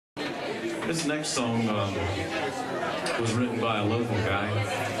This next song was written by a local guy,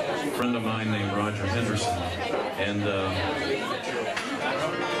 a friend of mine named Roger Henderson. And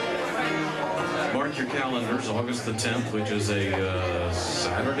mark your calendars, August the 10th, which is a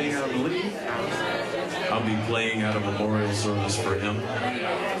Saturday, I believe. I'll be playing at a memorial service for him.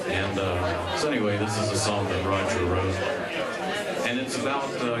 And so anyway, this is a song that Roger wrote. And it's about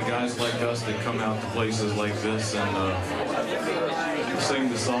guys like us that come out to places like this and sing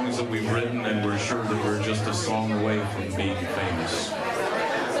the songs that we've written, and we're sure that we're just a song away from being famous.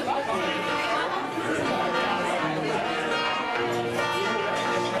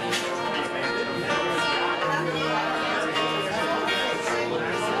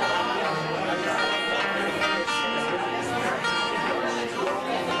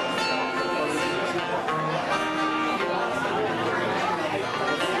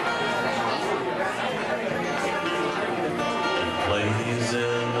 He's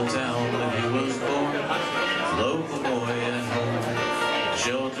in the town that he was born, local boy at home,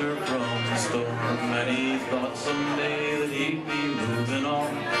 shelter from the storm, and he thought someday that he'd be moving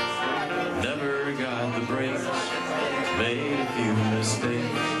on. Never got the breaks, made a few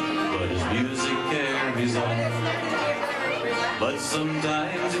mistakes, but his music carries on. But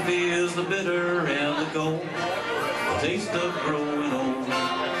sometimes he feels the bitter and the cold, the taste of growing old.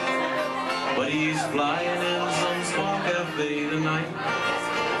 But he's flying in some small cafe tonight,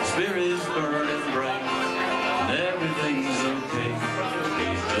 spirit's burning bright, and everything's okay.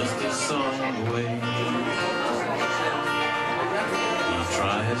 He's just a song away. He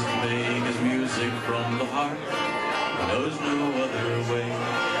tries to make his music from the heart, knows no other way.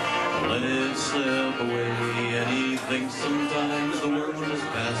 Let it slip away, and he thinks sometimes the world has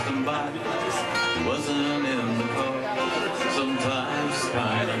passed him by. He wasn't in the car, sometimes it's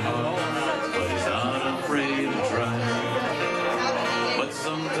kinda hard, but he's not afraid to try. But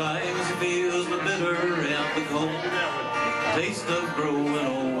sometimes he feels the bitter and the cold, taste of growing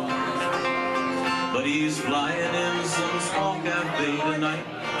old. But he's flying in some small cafe tonight,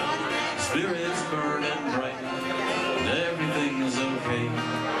 spirit's burning bright, and everything's okay.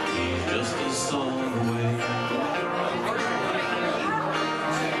 He's just a song away.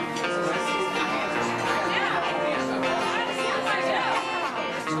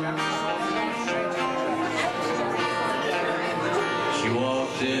 She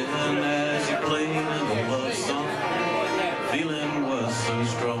walked in as he played a love song. Feeling was so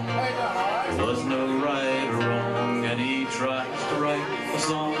strong, there was no right or wrong, and he tries to write a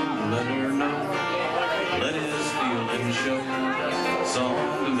song to let her know, let his feelings show.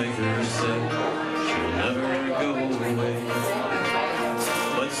 Song to make her say she'll never go away.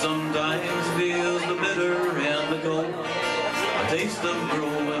 But sometimes feels the bitter and the cold, a taste of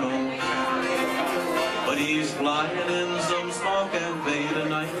growing old. But he's flying in some small cafe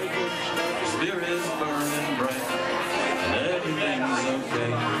tonight, spirit's burning bright, and everything's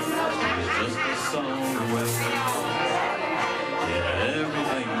okay. He's just a song away. Yeah,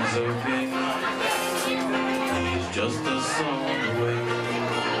 everything's okay. He's just a song away.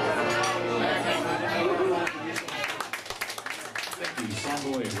 Thank you. Song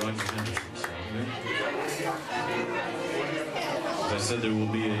Away, Roger Henderson song. As I said, there will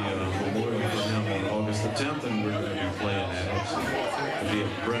be a memorial for him on August the 10th, and we're going to be playing at it. It'll be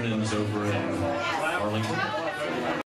at Brennan's over in Arlington.